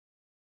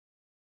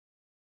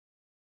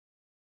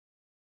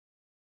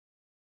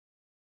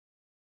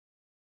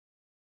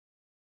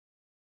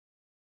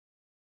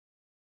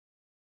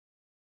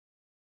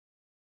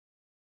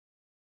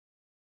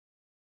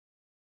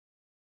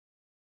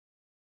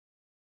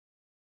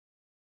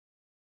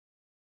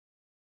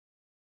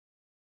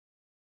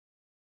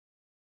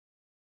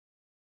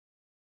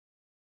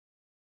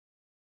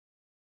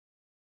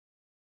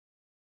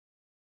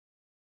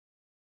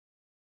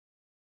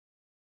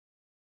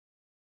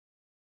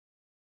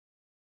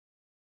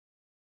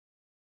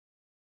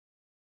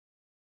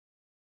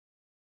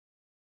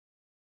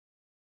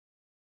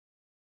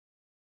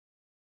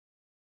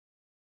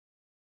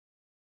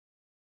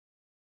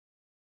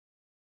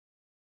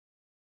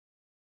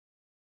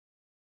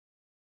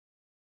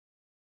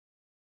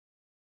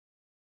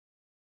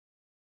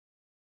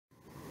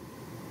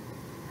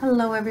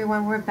Hello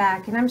everyone, we're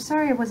back, and I'm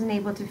sorry I wasn't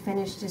able to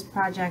finish this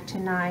project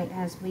tonight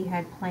as we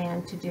had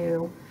planned to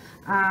do,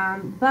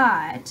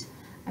 but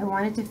I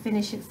wanted to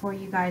finish it for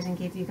you guys and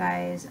give you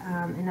guys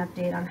an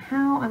update on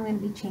how I'm going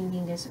to be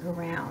changing this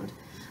around.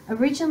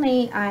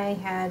 Originally I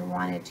had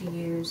wanted to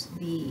use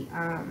the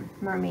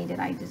mermaid that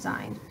I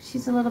designed.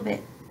 She's a little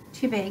bit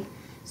too big,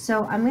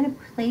 so I'm going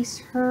to place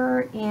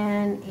her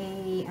in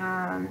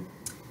a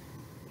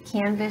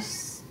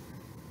canvas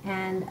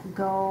and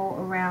go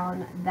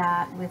around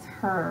that with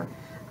her.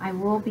 I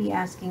will be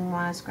asking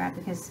Juana Scrap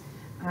because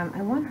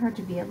I want her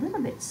to be a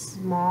little bit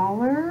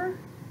smaller,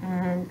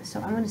 and so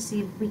I'm going to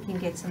see if we can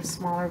get some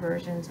smaller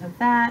versions of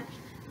that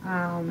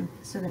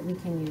so that we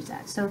can use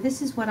that. So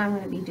this is what I'm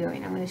going to be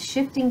doing. I'm going to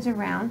shift things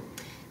around.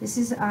 This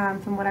is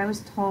from what I was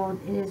told,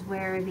 it is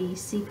where the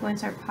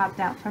sequins are popped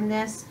out from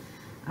this.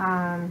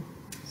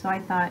 So I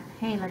thought,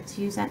 hey, let's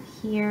use that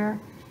here,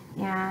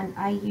 and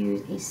I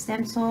use a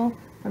stencil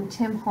from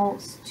Tim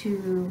Holtz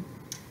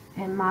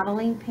and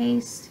modeling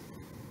paste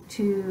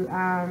to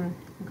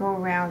go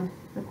around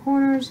the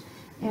corners,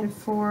 and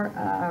for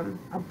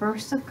a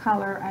burst of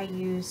color I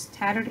use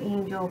Tattered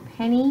Angel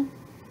Penny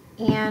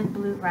and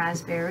Blue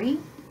Raspberry,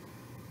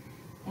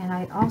 and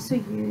I also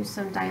use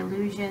some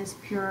Dilutions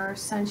Pure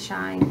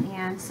Sunshine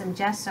and some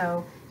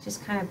gesso,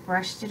 just kind of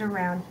brushed it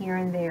around here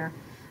and there.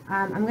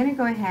 I'm going to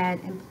go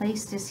ahead and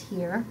place this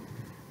here,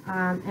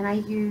 and I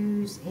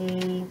use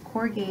a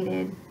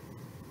corrugated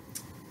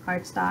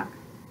cardstock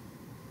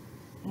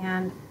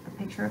and a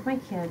picture of my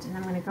kids, and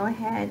I'm going to go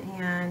ahead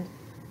and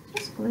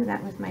just glue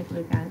that with my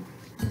glue gun.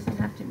 It doesn't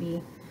have to be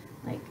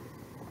like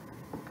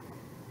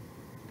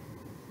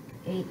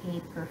A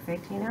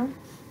perfect, you know.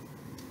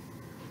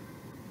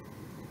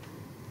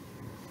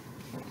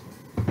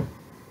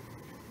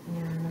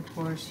 And of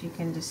course you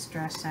can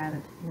distress that,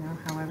 you know,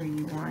 however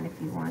you want. If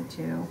you want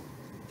to,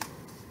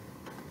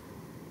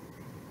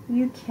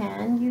 you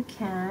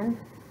can.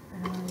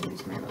 I'm going to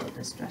use my little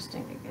distress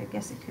thing. I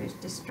guess I could have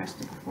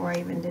distressed it before I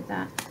even did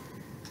that.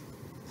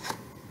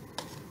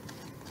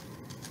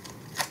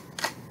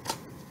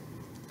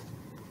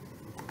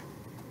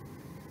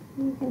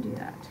 You can do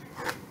that.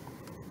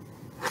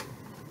 It's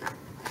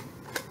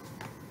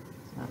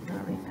not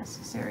really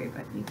necessary,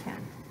 but you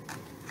can.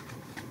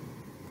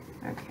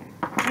 Okay,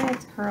 and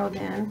it's curled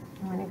in.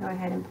 I'm going to go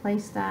ahead and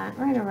place that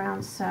right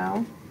around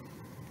so,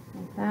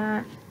 like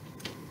that.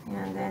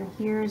 And then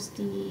here's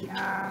the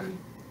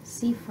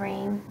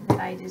C-frame that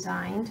I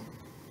designed,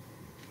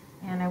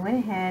 and I went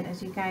ahead,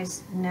 as you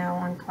guys know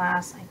on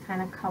class, I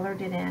kind of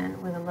colored it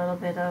in with a little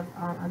bit of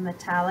a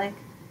metallic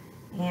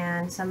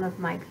and some of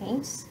my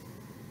paints,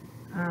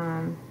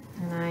 and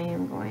I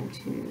am going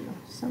to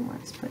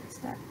somewhat put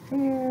that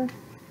there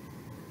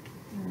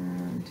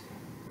and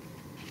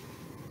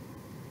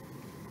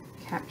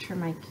capture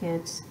my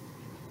kids.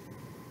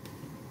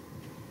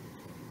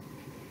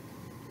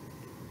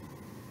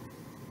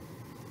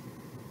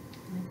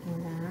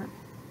 Making that.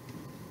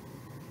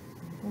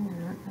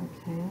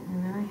 Okay,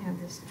 and then I have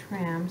this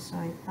trim, so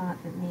I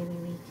thought that maybe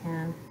we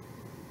can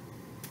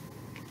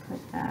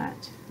put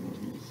that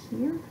maybe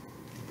here.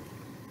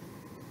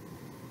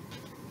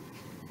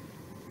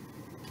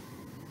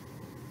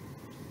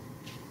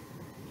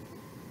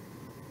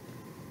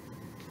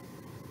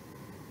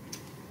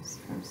 Let's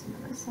trim some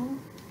of this off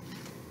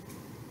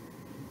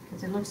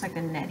because it looks like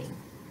a netting.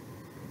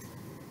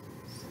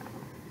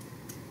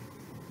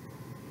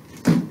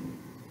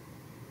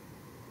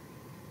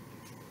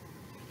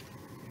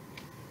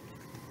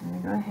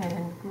 Go ahead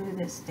and glue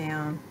this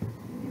down.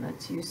 Maybe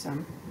let's use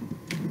some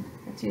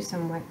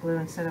wet glue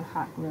instead of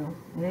hot glue.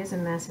 It is a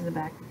mess in the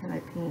back because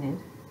I painted.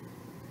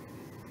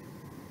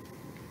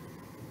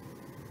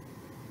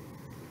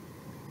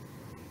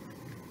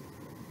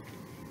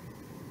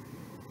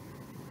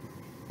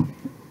 I'm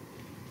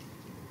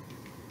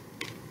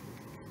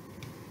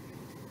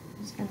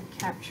just going to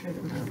capture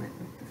the moment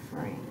with the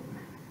frame.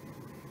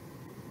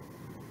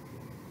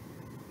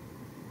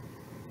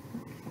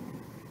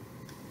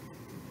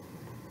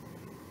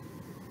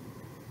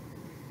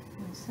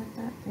 Set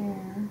that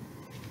there.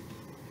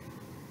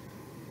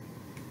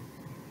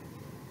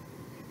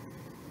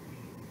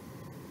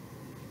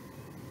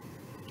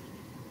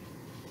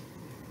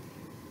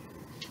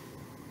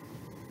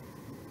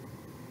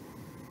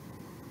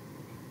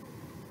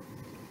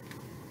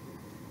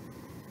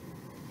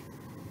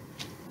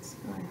 Let's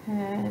go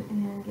ahead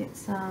and get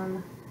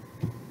some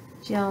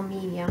gel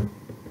medium.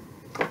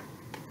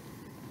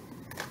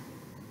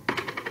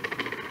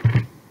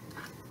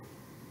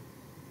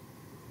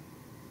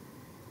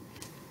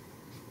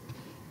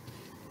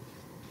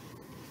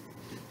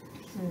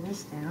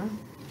 This down.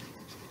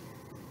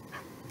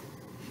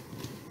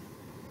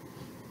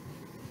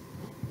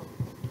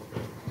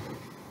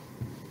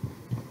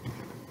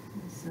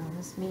 And so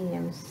this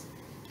medium's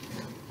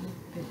a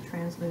bit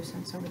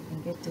translucent, so we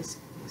can get this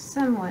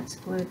somewhat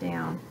glued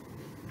down.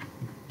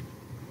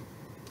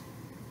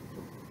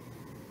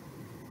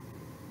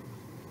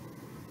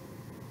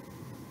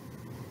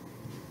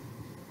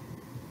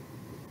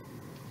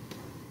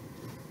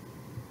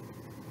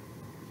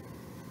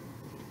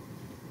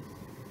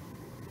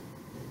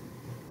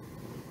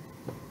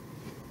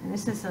 And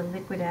this is a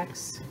Liquid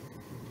X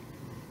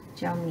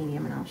gel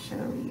medium, and I'll show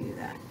you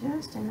that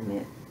just in a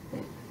minute.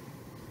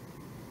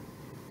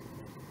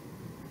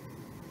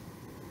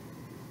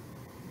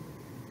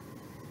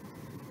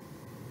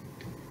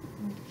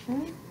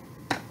 Okay,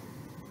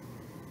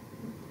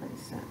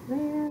 place that there.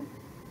 And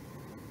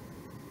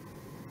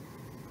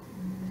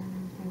then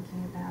I'm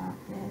thinking about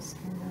this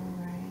can go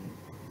right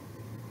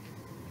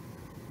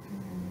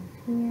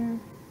here,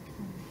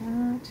 like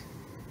that.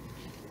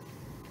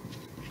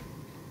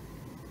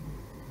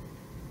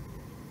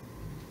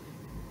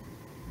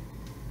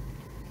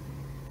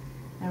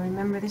 Now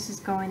remember, this is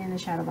going in a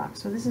shadow box,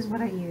 so this is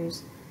what I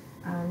use,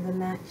 the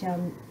matte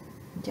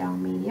gel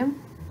medium.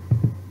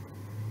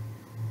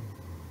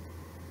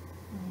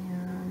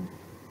 And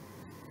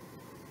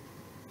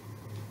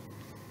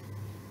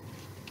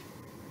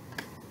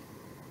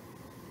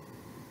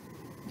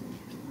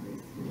all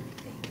these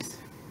things.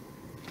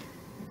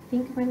 I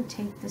think I'm going to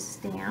take the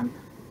stamp.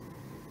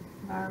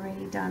 I've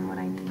already done what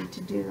I needed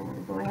to do. I'm going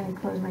to go ahead and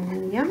close my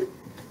medium.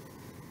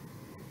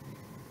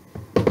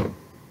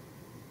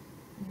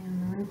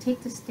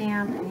 Take the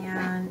stamp,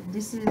 and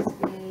this is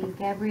a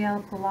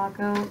Gabrielle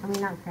Polacco,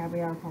 not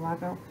Gabrielle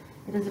Polacco,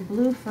 it is a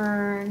Blue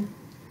Fern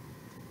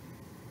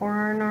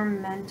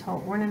ornamental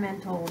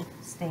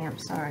stamp,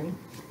 sorry.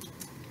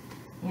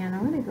 And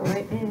I'm going to go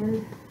ahead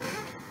and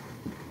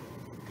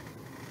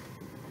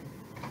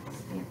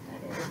stamp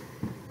that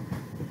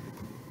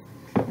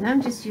in. And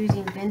I'm just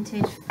using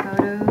Vintage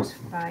Photos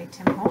by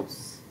Tim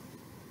Holtz.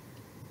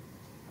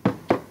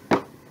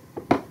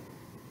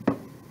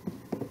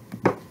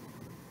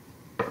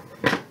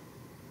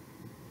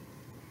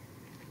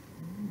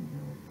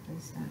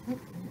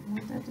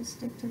 To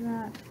stick to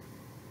that.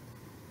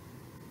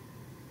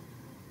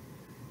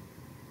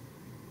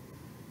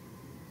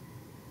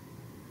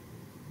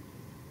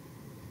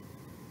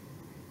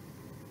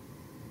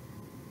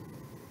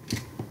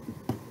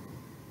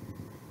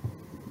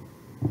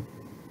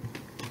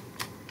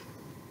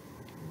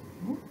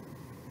 I'm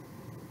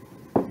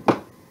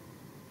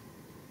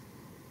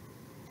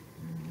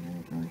going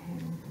to go ahead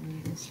and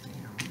glue this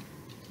down.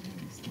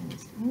 This thing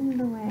is in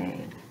the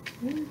way.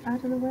 Move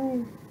out of the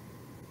way.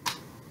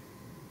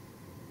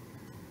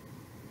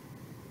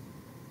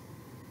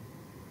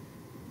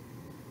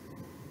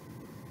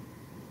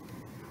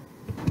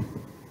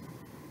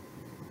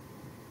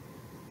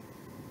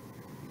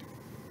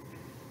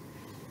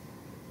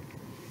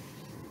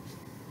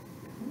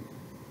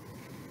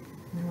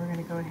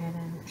 Go ahead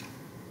and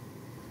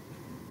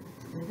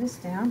glue this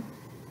down.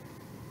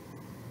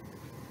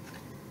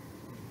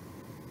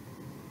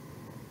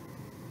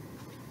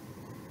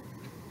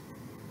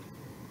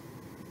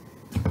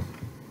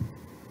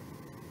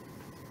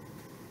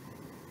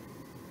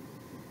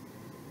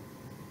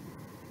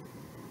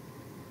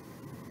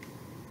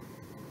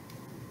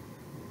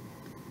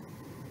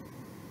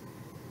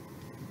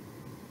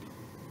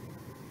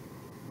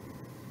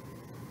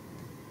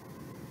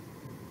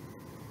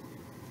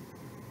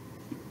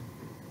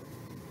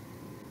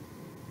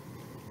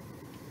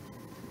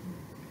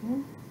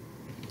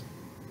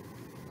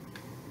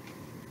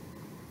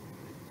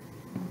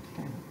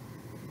 Okay,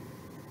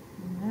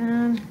 and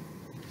then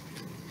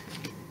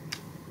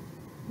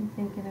I'm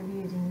thinking of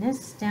using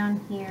this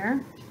down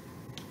here.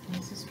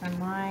 This is from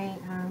my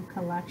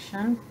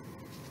collection.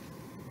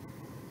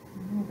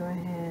 I'm going to go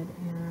ahead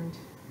and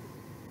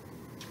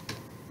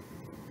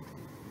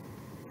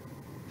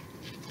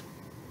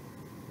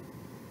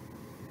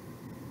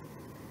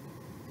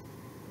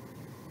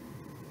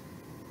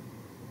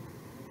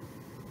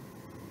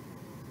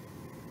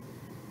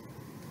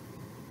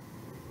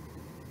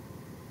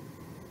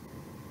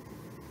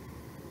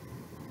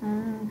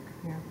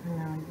yeah, I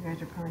know you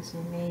guys are probably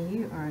saying, "May,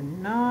 you are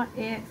not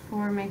it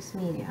for mixed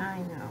media." I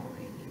know,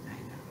 ladies, I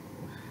know.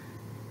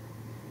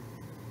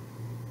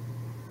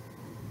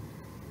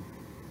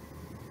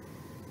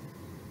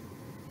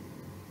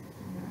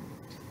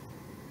 Alright.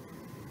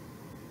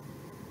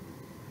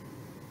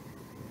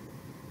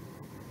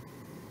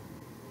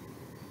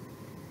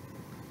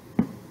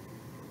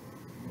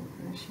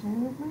 Brush it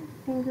in with my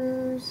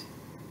fingers.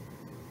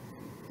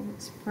 Get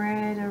it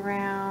spread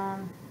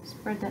around.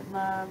 Spread that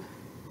love.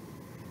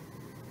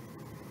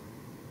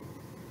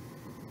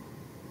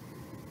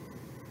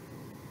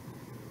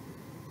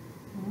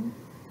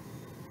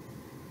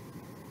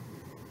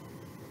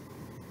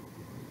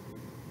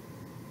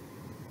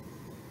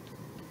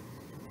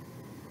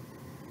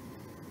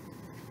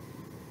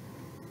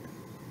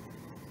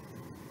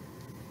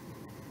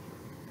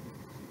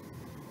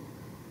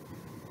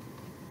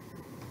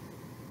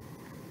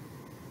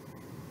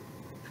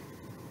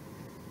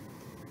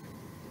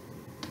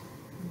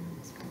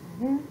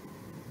 Here.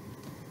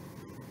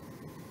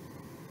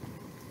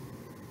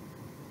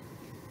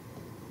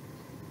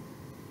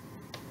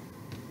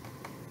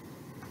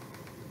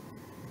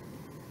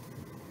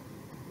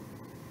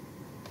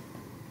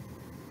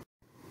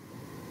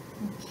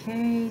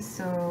 Okay,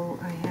 so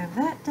I have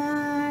that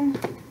done,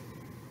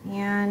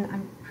 and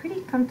I'm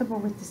pretty comfortable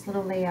with this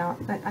little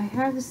layout, but I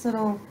have this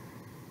little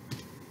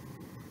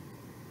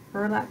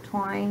burlap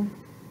twine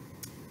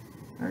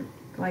or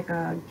like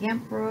a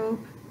gimp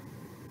rope.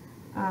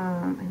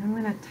 And I'm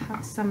going to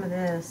tuck some of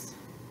this.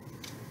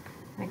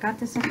 I got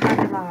this at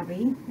Hobby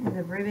Lobby in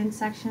the ribbon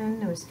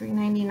section. It was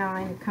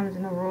 $3.99. It comes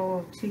in a roll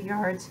of 2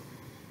 yards.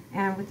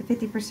 And with the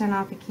 50%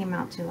 off, it came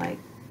out to like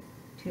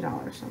 $2.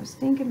 So I was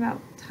thinking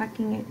about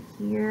tucking it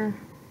here.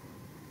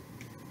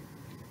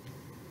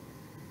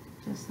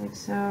 Just like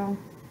so.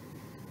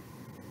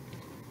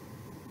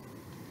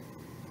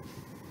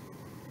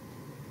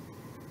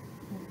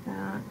 Like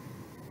that.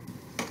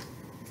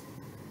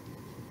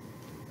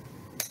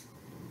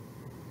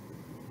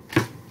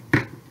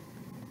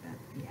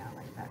 Yeah,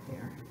 like that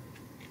there.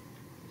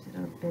 There's a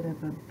little bit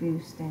of a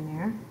boost in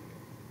there.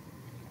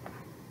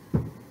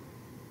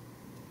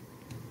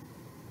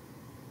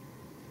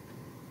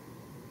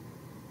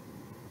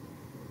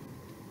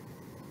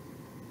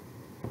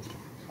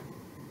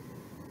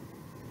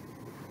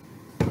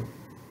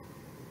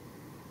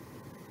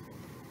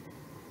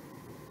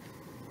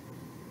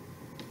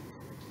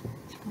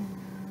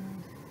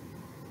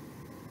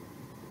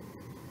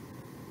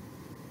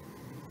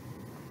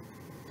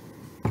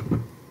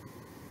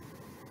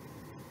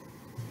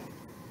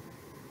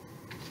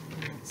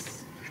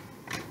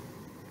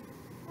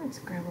 Let's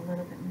grab a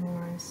little bit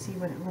more and see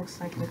what it looks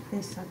like with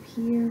this up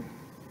here.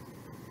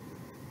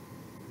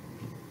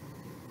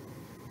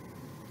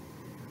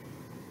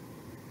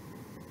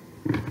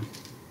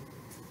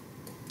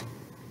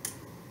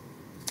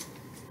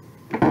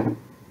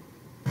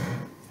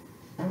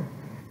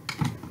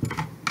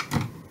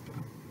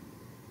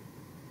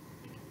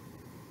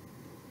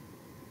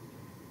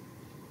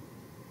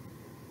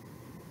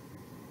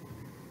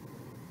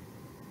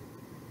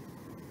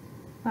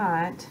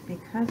 But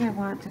because I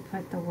want to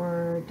put the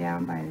word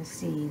down by the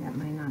sea, that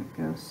might not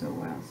go so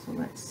well. So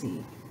let's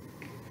see.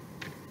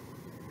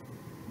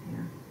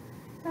 Yeah,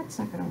 that's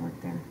not going to work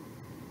there.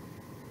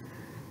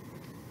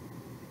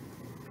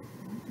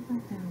 What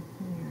about down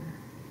here?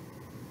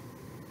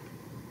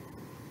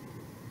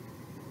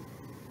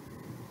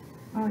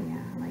 Oh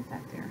yeah, I like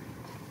that there.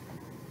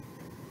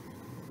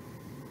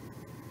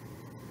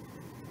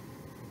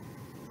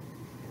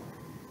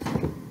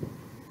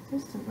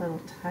 Just the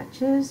little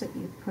touches that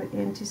you put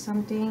into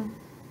something.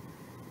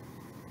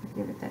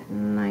 Give it that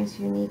nice,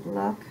 unique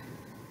look.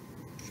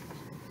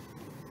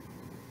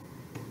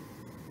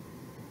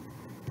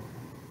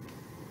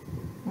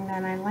 And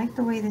then I like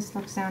the way this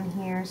looks down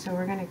here, so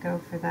we're going to go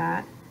for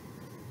that.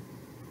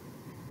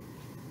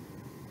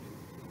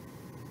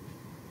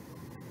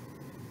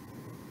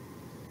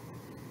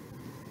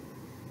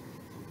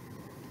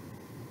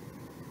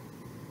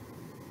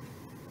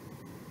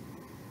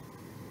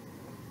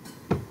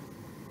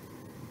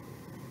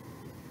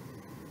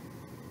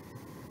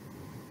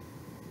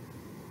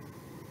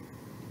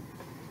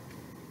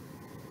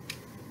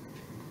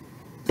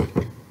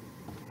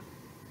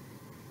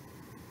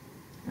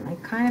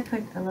 Kind of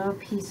put a little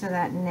piece of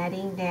that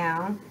netting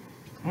down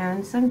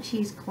and some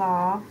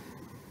cheesecloth,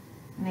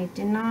 and I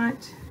did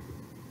not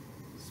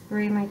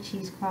spray my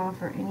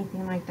cheesecloth or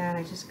anything like that.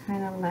 I just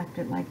kind of left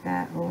it like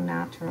that, au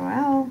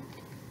naturel.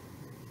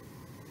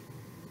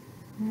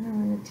 And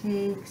I'm going to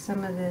take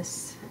some of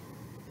this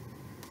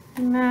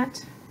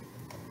mat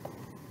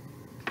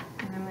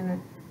and I'm going to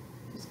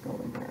just go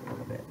in there a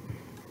little bit,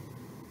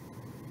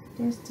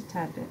 just a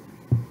tad bit.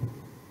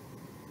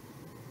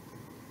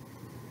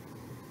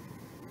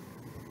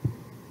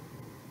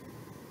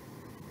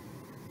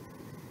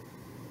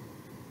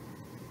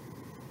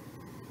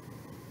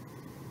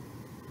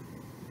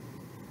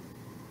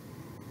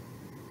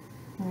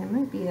 And it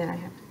might be that I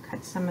have to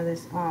cut some of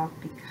this off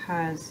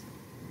because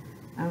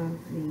of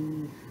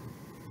the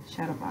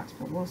shadow box,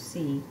 but we'll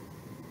see.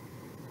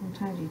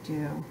 Sometimes you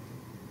do,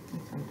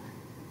 and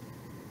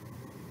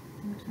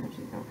sometimes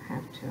you don't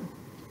have to.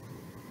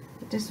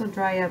 But this will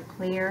dry up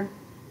clear,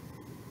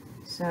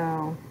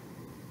 so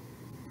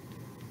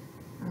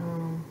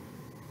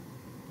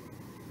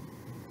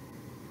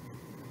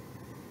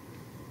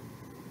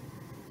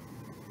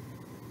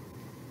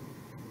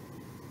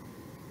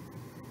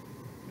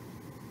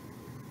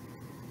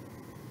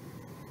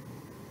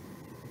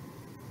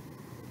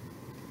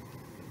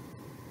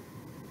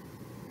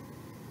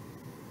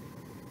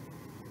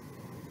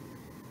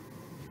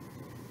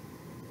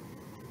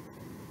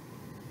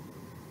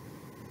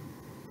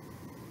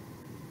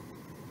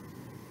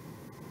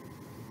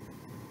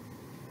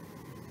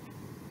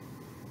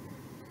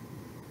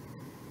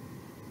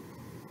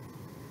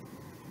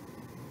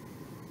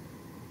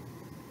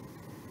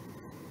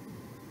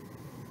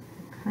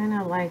kind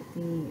of like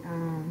the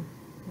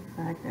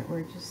fact that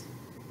we're just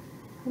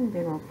putting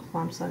big old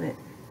clumps of it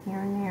here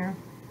and there.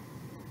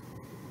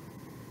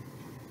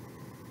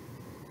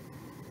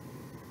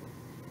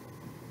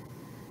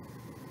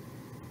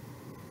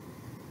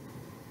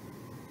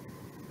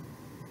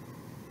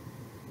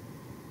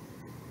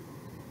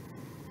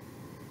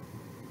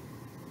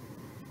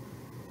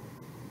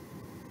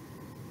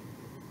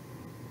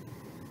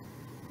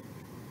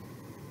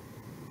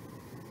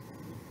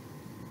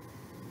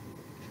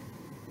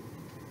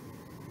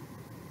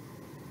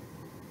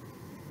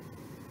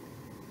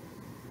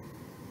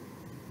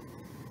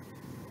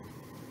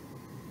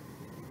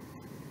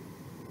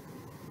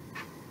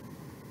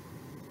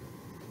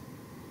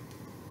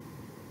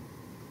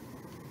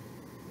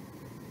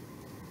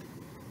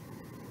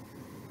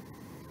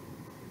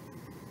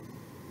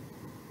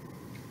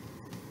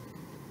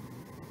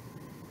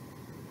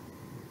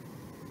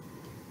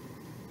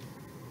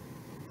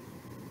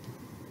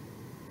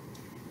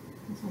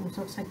 This almost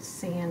looks like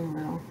sand a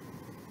little.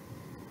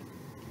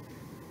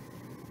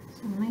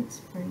 So I might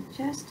spray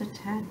just a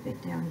tad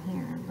bit down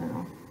here, a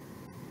little.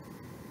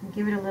 And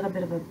give it a little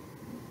bit of a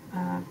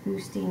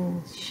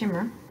boosting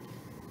shimmer.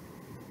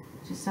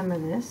 Just some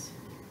of this.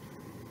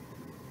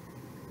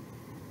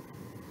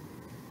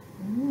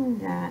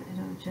 And that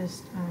it'll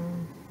just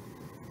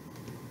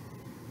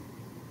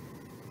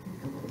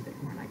make a little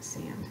bit more like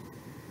sand.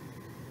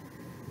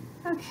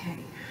 Okay,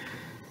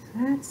 so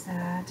that's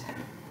that.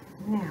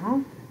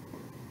 Now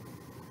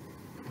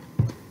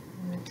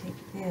I'm going to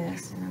take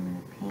this and I'm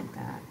going to paint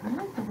that. I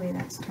like the way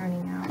that's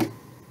turning out.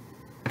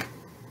 Got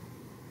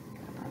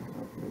a lot of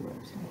little blue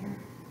webs in here.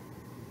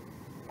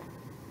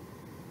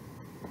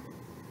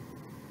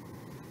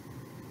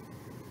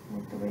 I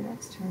like the way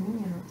that's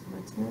turning out. So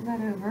let's move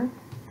that over.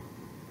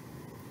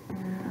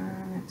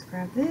 And let's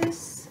grab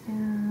this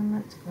and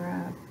let's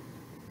grab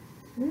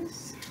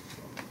this.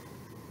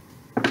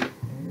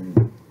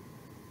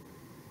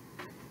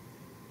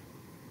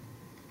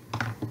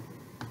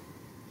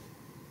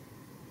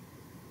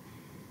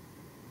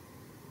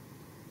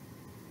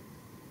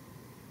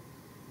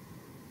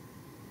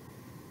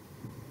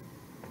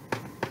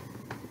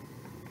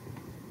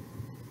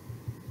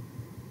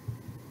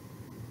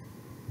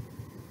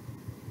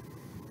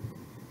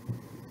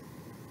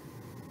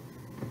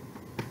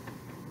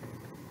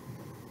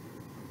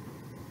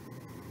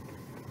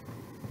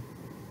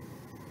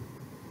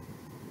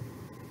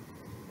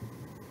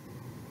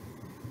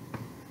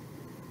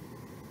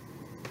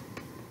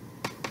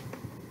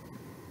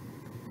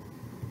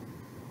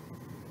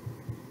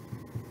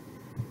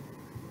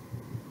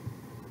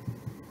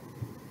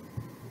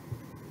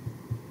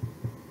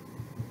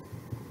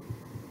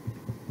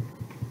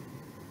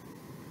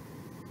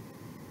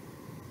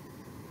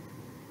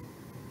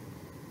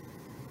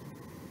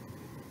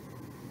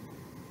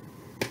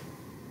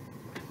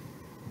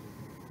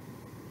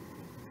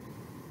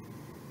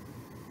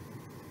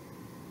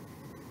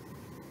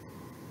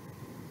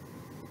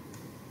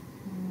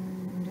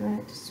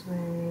 This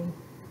way.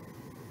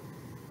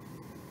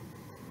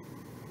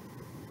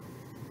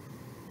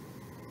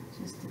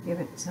 Just to give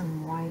it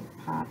some white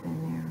pop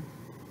in there.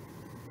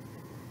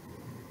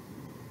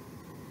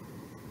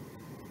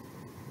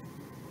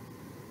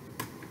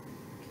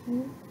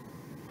 Okay.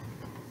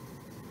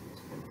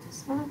 Let's put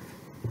this off.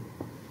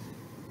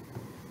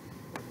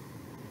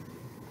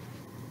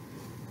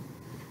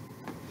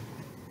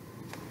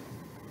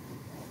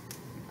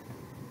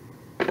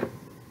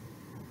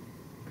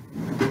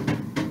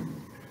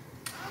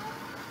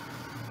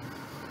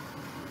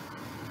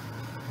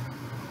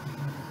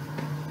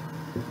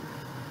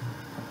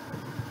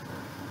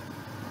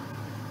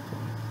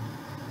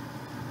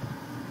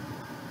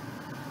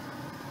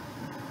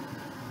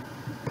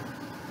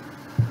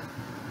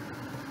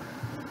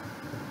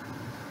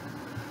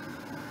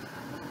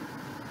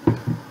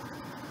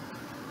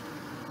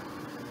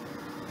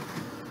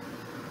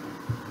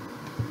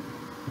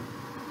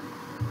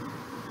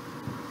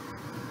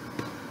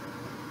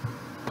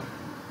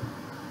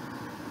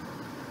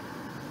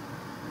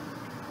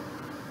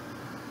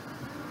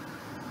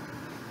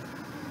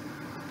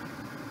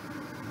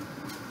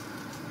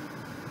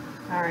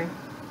 Sorry.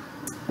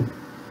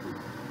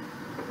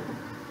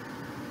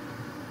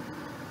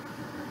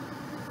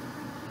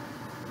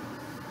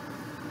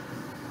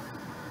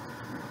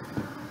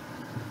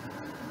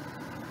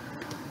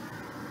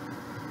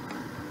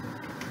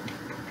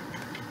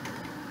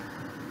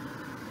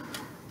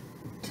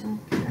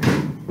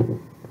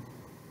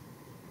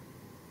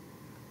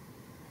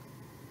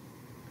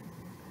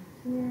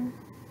 Here.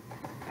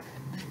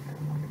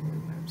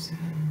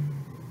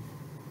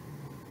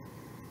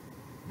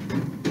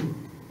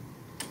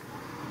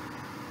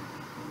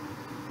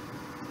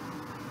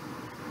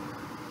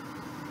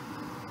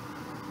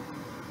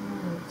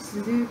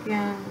 Zook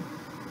in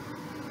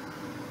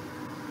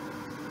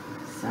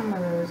some of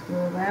those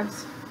glue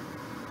webs.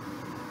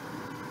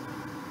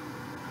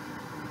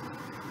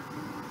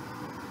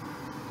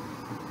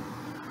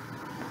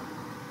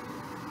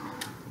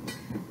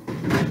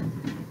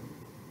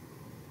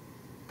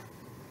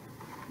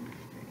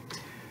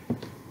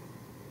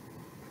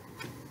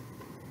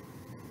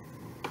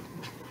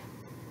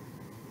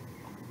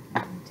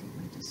 Take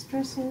my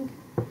distressing.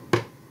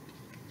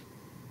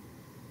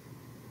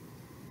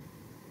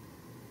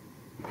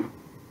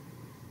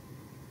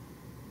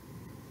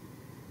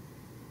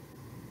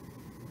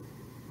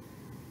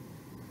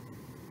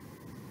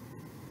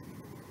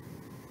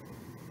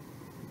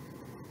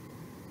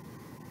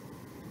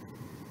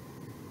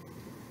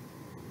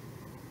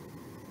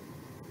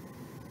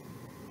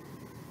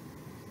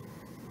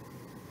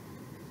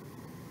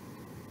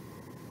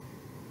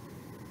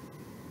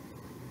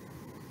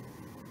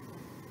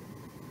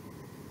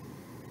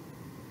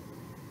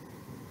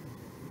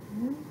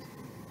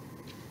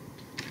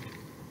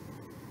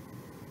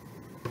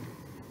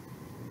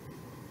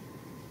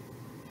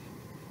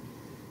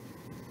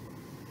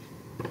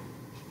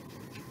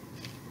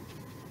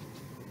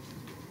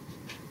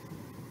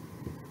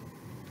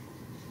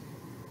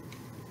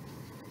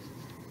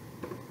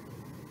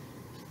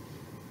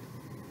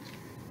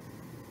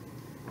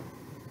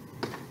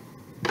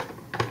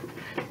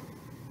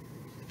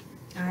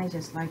 I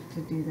just like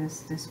to do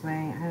this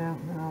way. I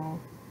don't know.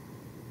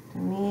 To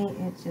me,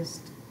 it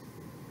just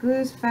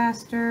glues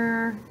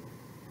faster.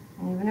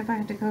 And even if I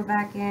have to go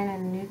back in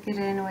and nuke it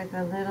in with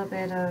a little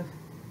bit of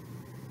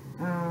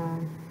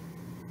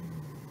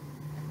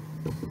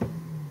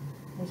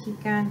the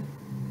heat gun,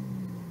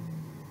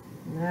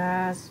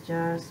 that's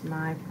just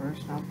my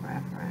personal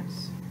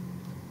preference.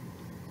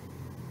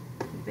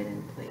 Keep it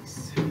in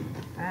place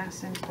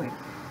fast and quick.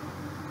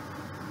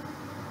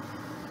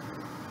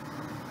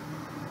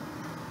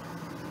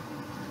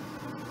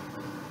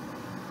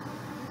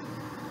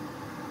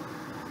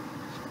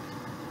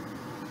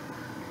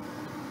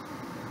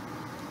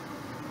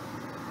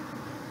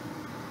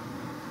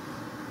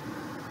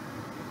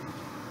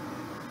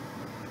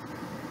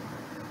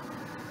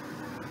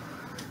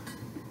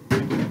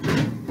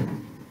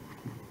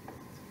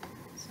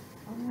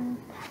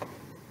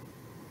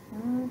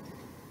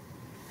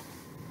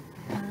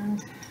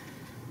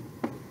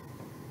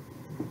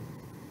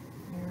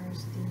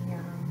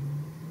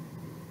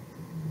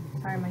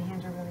 Sorry, my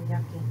hands are really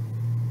yucky.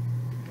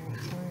 Alright,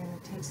 so we're going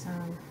to take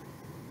some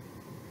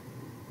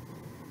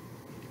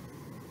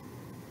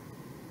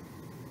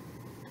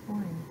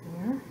twine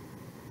here.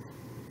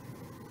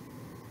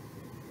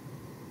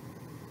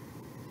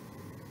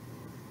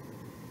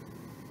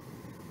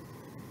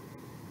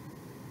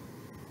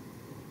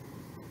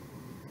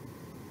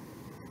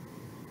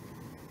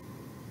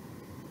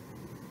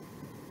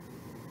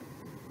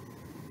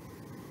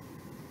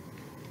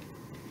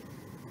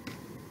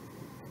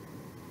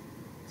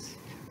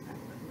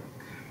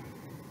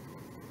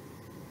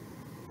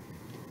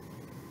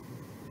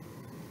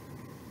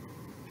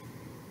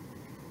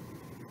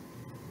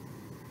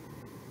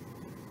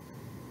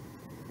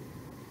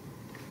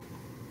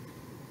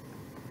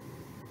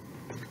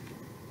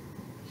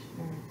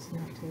 It's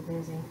not too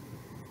busy.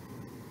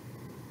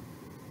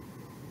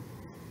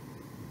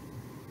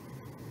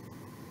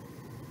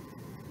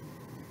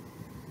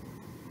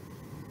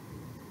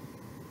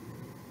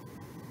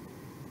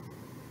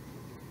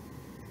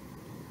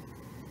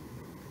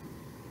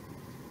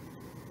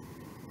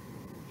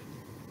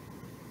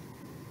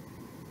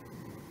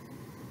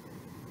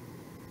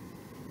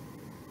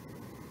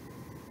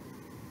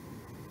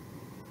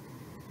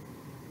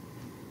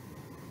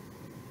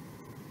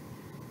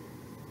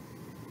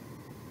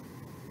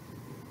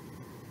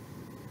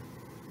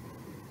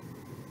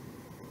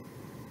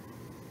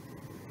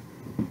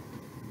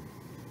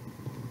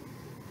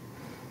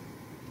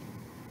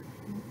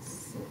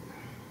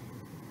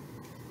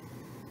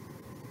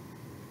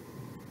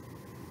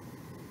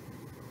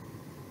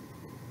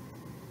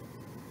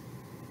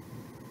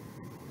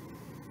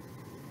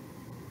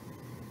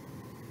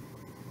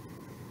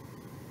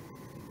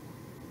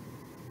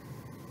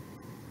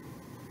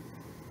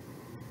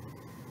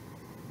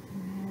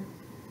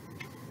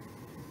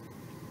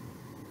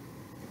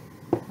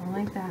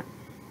 Like that.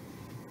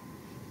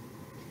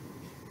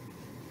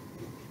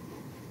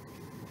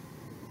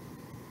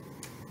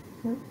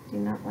 Nope, do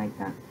not like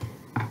that.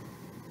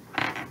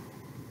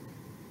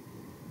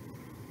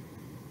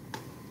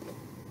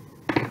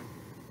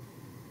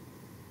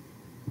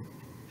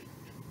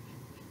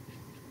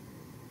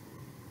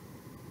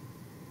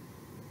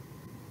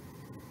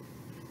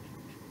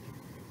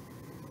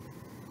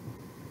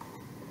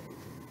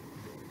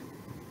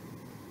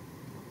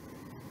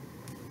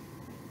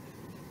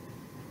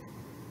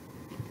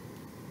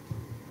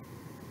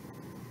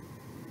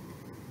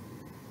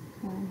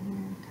 Go in here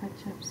and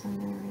touch up some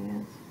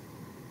areas.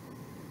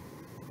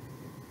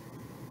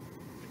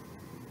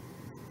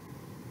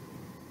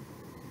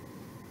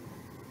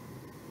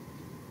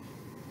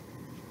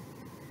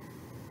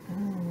 I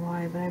don't know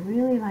why, but I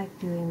really like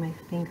doing my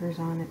fingers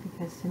on it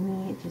because to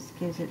me it just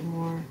gives it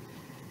more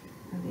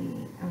of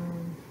the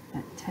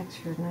that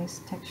textured, nice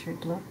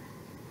textured look.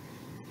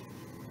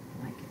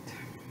 I like it.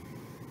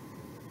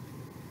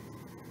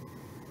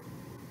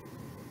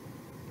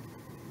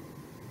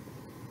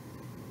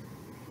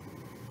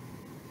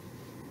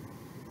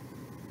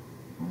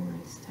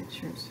 Nice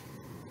textures.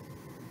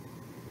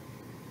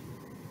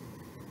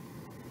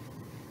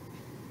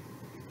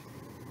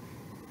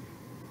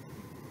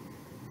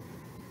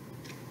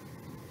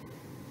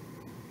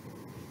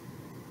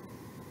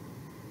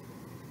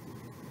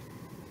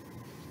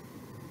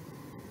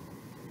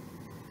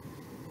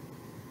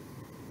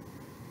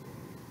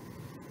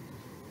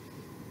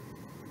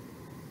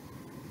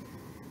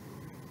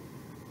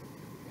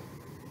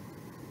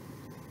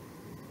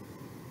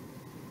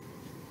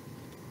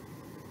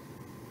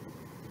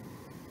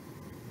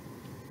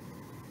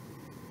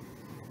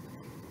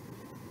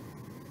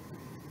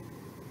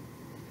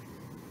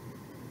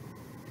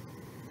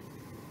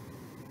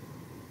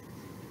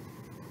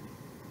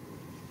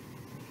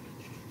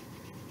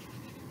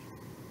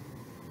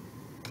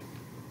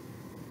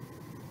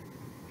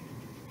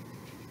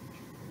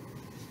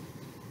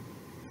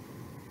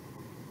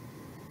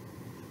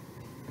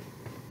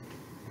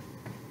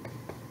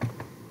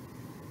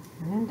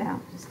 When in doubt,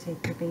 just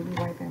take your baby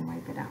wipe and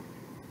wipe it out.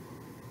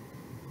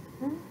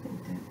 I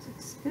think that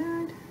looks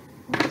good.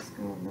 Let's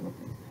go a little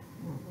bit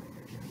more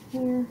lighter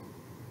down here.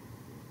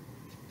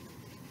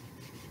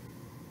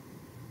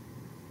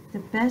 The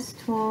best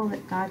tool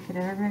that God could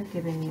ever have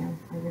given you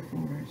are your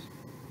fingers.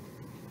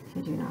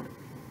 Kid you not.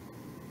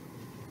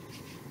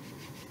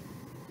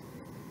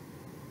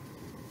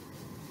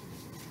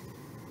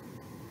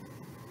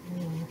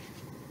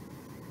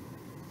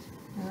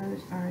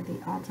 Those are the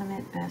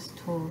ultimate best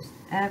tools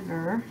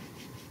ever.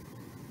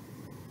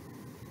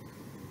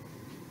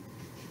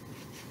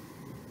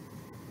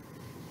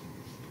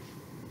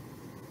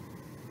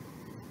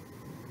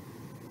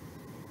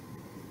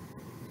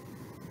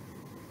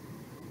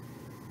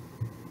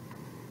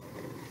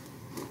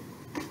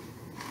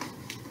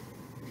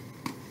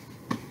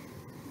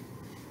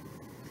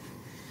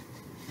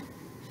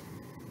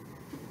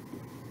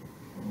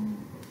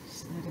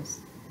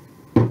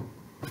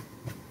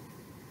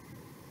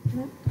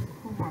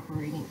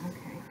 Cooperating,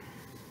 okay.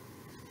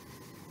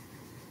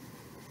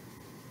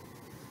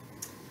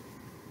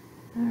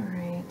 All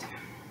right.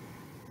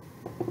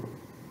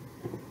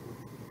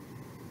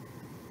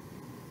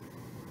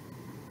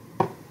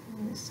 Let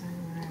me decide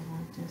where I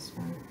want this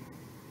one.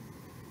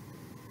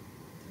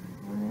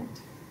 I want it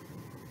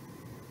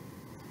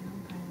down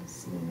by the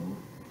seam.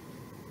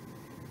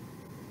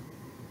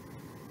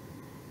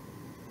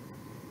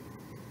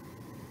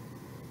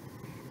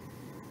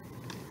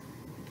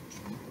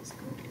 Let's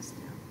go this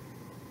down.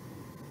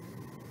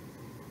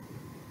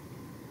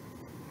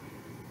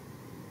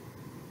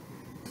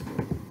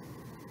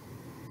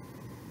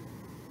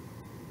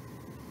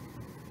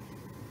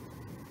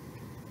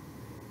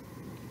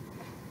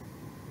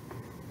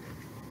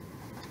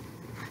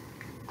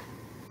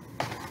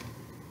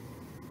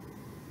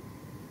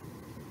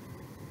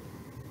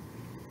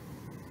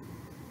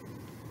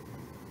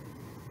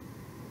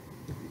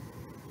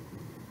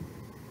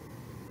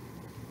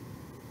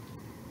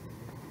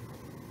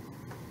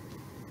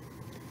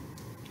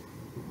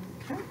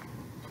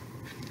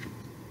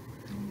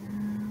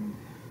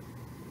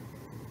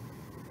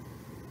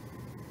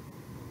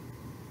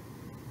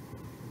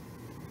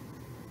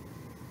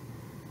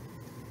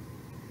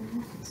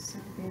 It's so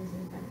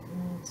busy, but it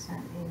needs that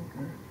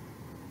anchor.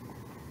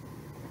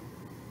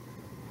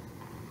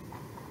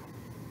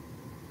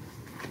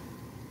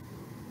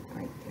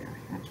 Right there,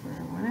 that's where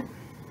I want it.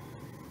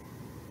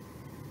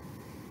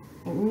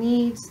 It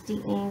needs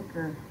the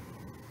anchor.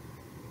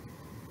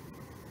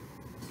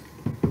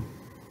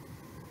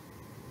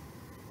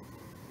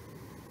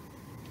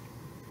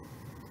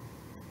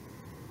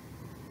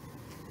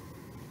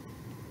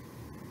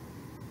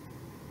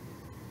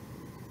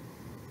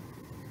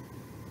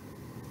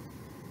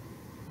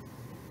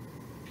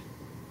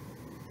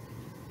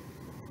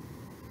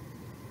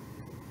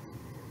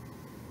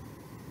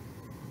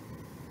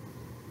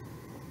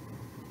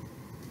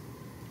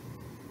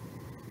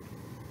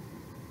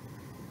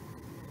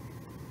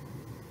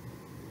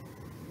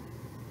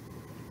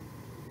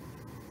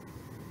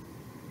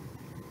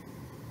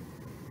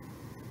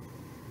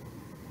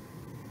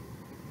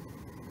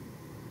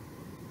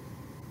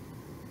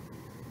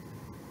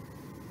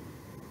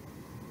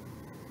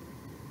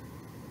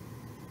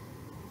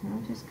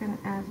 I'm just going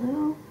to add a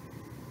little,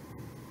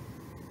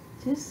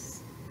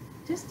 just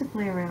to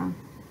play around.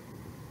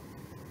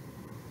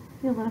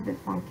 Feel a little bit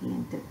funky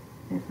and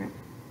different.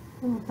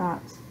 Little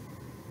dots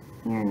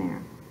here and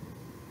there.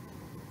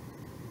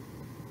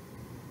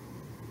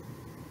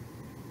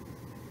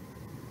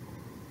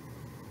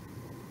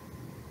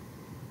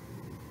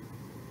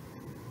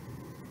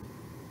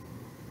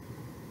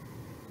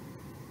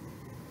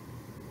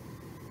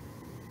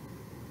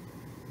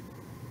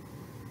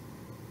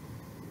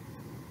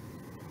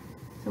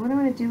 So what I'm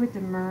going to do with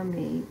the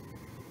mermaid,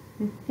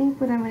 I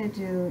think what I'm going to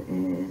do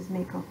is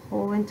make a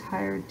whole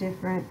entire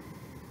different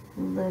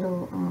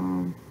little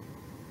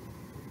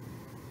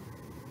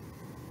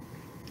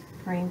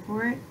frame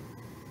for it,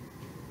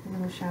 a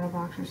little shadow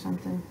box or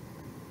something.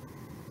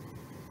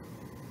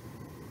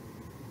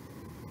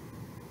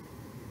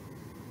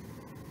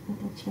 I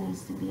think she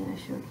needs to be in a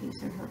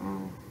showcase of her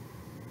own.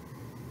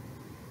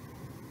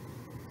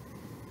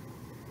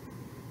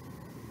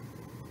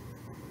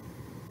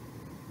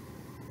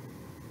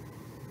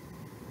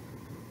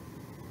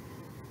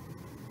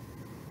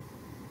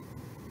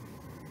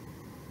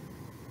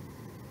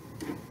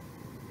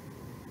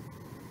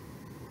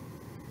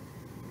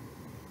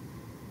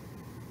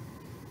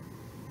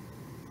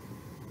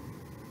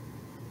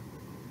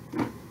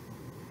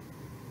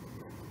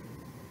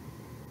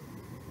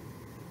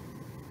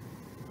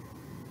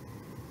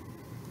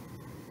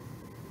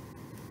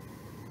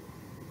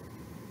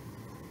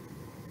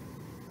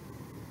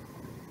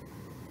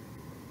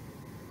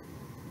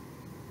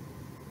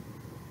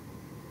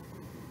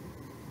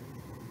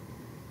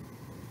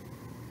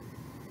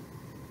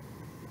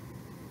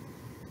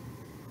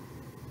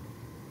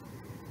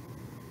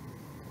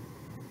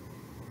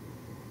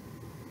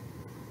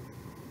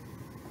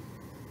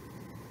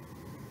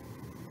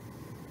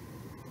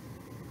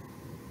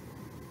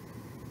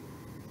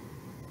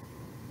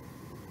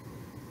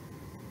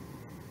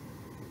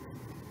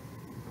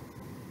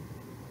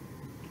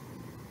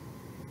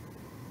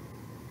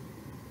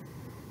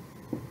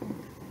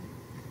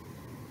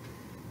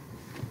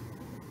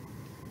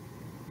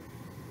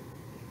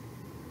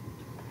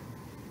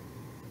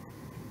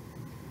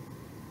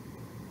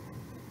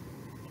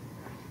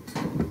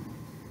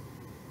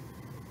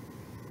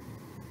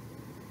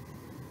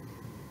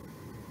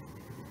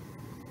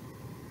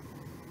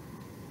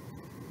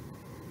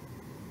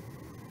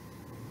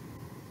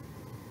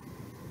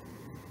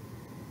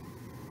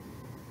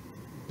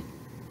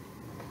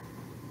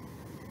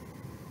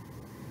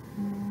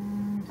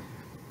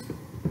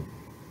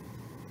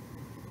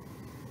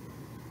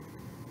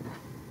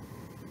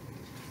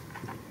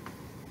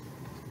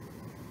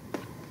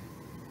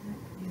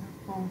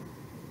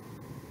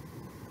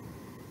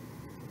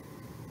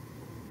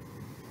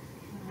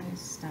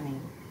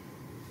 stunning.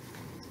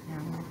 Now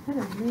I'm going to put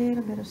a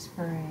little bit of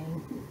spray.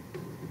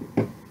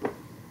 I'm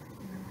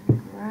going to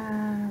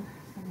grab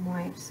some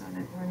wipes so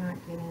that we're not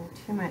getting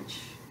too much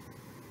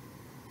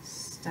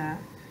stuff,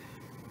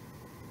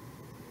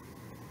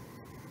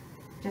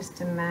 just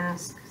to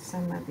mask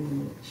some of the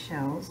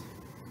shells.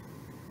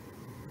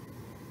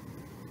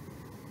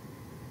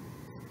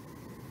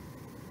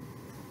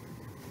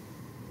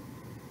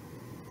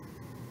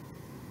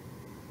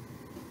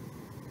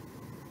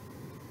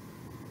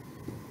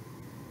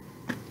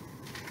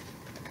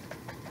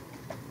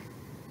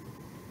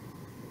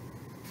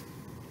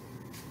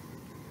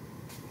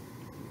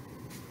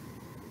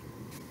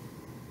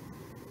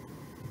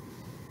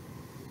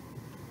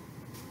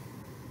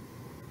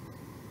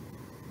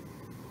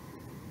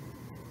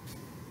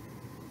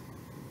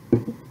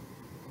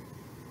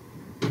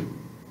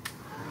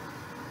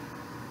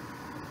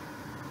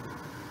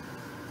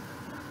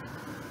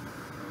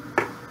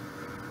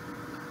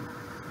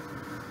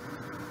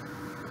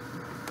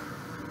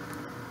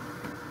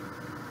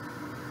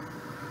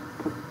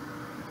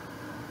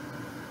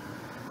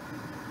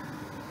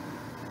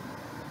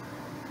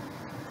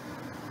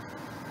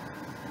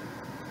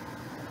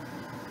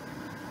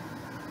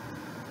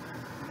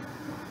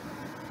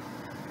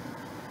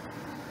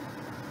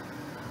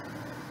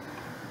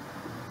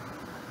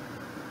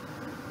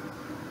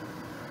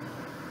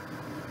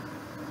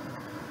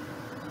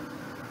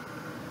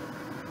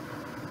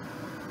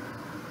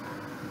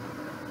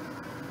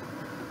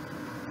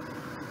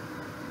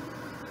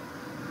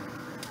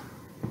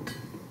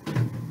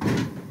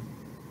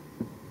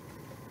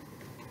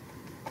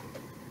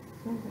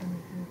 I'm going to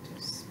have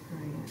to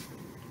spray it.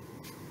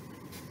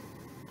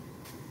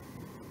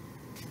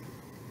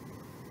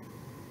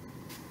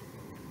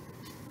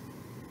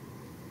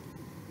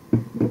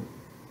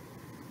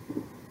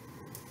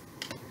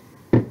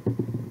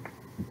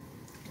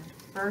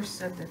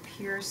 Bursts of the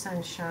pure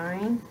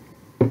sunshine.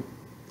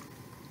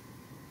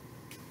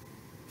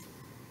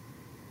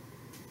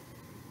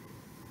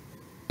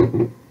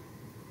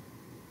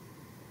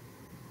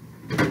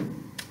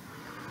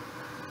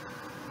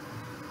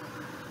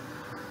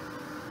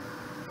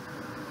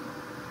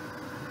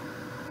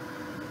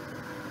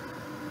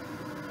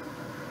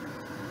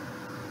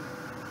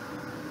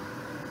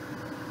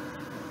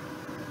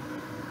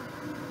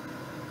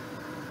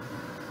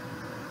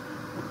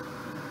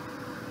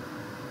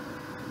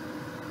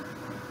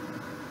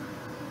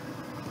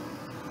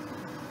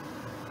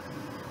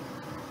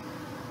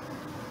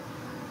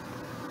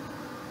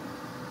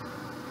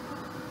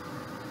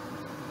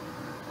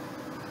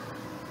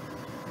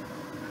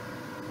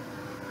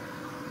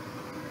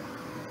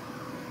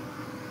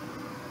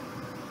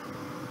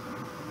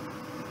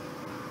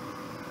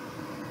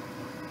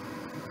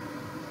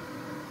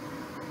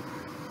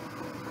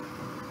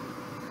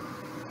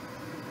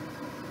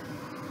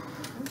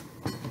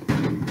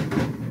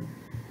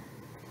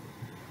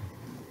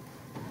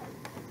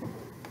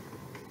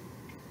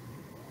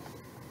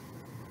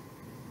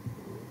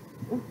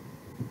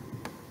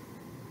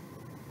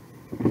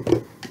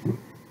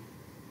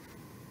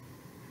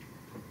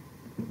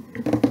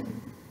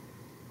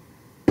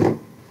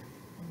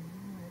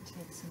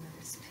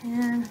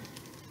 Pen.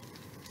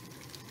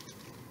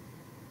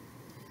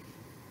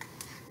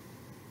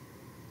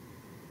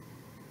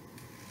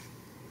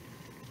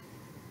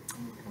 Oh,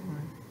 come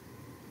on.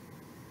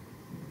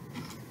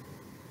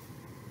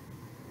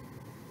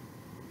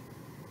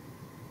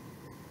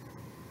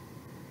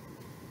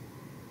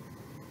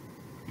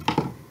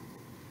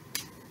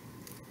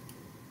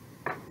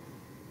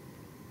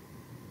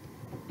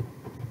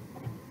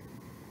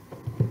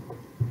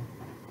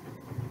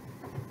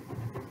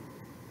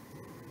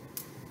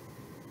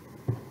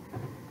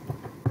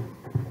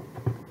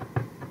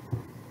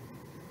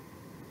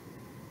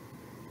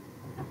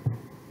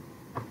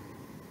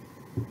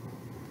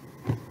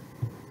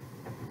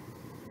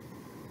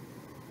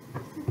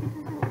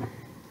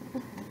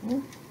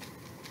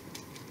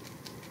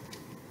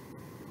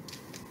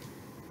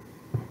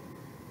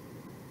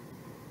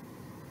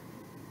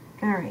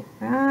 All right,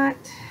 that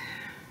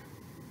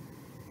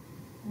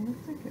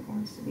looks like it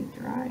wants to be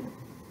dry.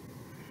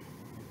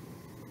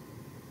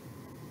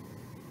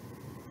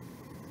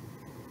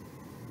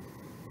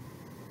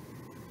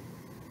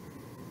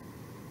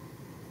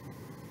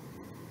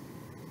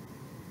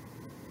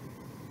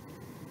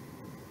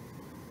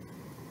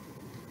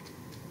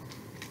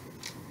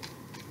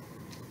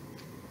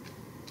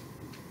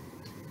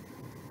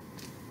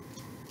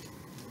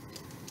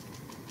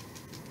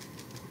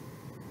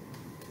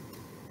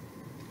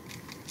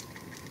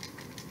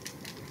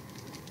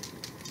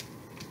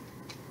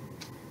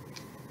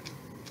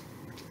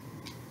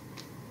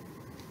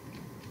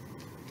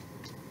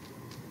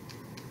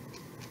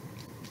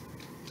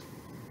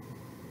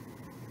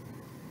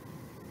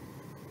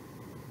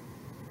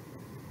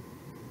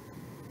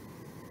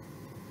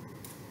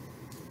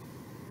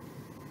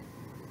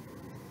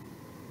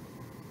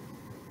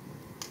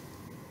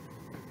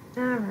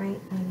 All right,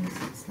 ladies,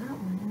 it's not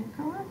wanting to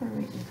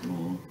cooperate with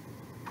me.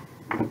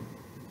 I'm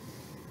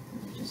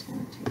just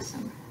going to take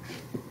some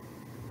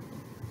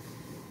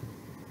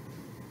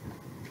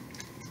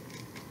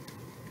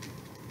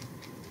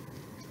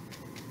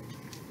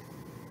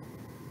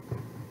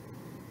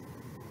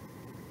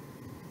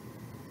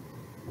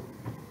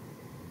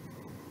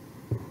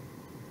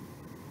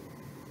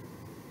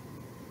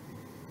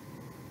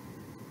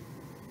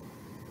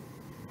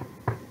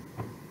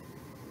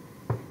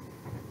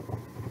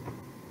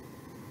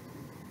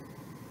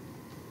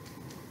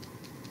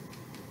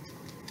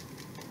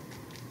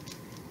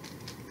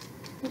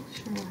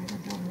picture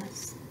right on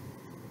this.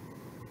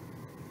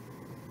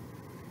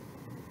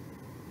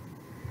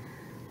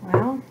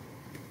 Well,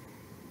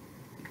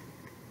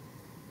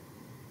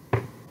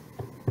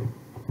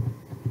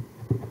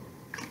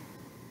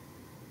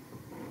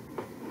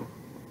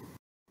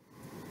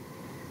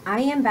 I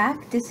am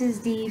back. This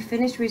is the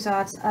finished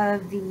results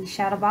of the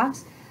shadow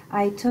box.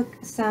 I took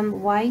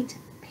some white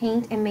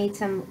paint and made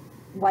some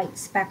white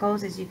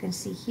speckles, as you can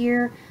see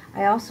here.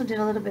 I also did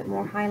a little bit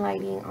more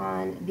highlighting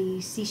on the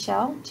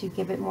seashell to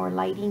give it more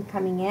lighting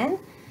coming in.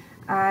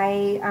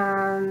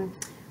 I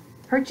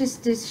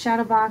purchased this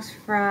shadow box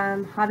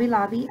from Hobby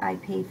Lobby. I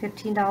paid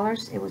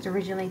 $15. It was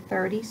originally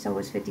 $30, so it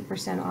was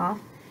 50% off.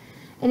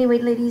 Anyway,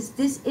 ladies,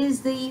 this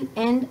is the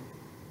end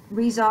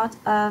result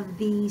of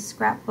the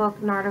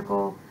scrapbook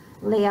Nautical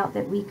layout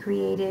that we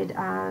created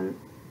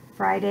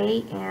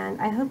Friday, and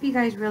I hope you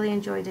guys really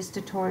enjoyed this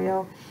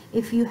tutorial.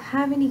 If you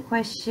have any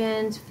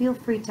questions, feel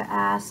free to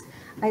ask.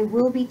 I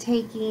will be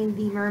taking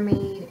the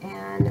mermaid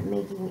and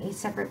making a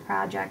separate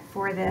project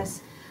for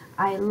this.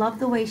 I love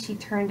the way she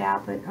turned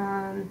out, but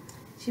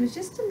she was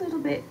just a little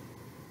bit,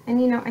 and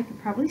you know, I could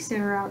probably sit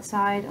her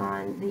outside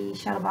on the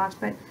shadow box,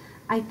 but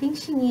I think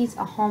she needs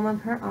a home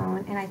of her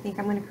own, and I think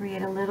I'm going to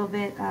create a little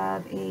bit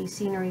of a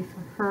scenery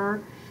for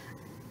her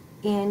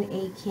in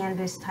a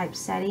canvas type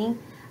setting.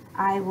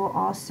 I will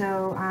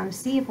also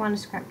see if Wanda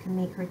Scrap can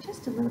make her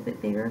just a little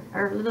bit bigger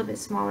or a little bit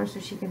smaller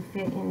so she can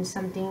fit in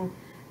something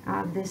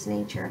of this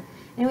nature.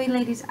 Anyway,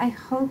 ladies, I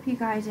hope you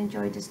guys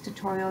enjoyed this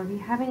tutorial. If you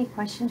have any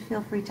questions,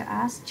 feel free to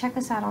ask. Check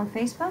us out on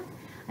Facebook.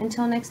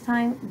 Until next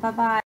time,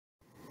 bye-bye.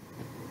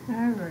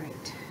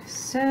 Alright,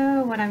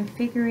 so what I'm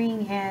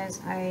figuring is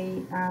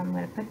I'm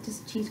going to put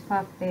this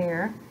cheesecloth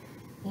there,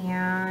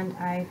 and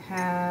I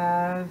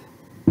have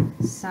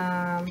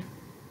some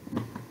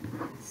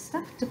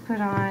stuff to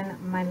put on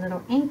my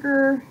little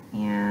anchor,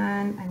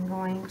 and I'm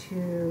going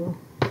to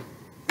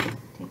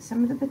take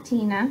some of the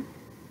patina.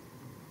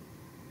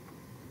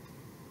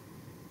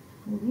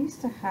 We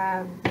used to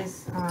have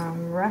this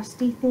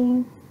rusty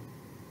thing.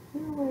 I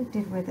don't know what I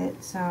did with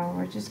it, so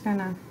we're just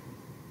gonna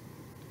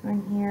go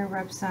in here,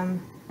 rub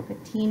some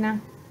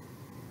patina.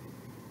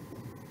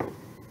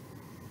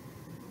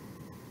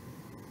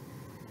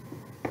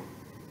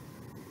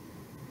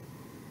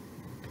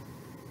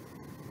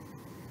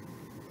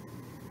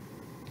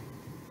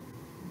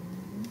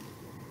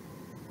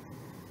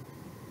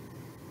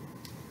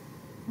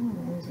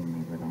 I'm losing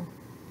my little.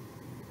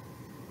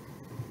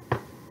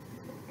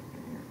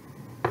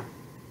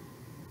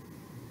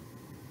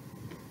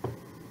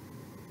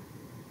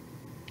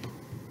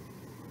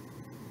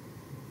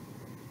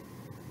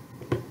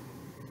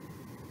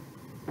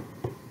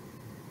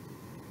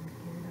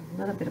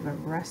 A little bit of a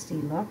rusty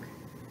look.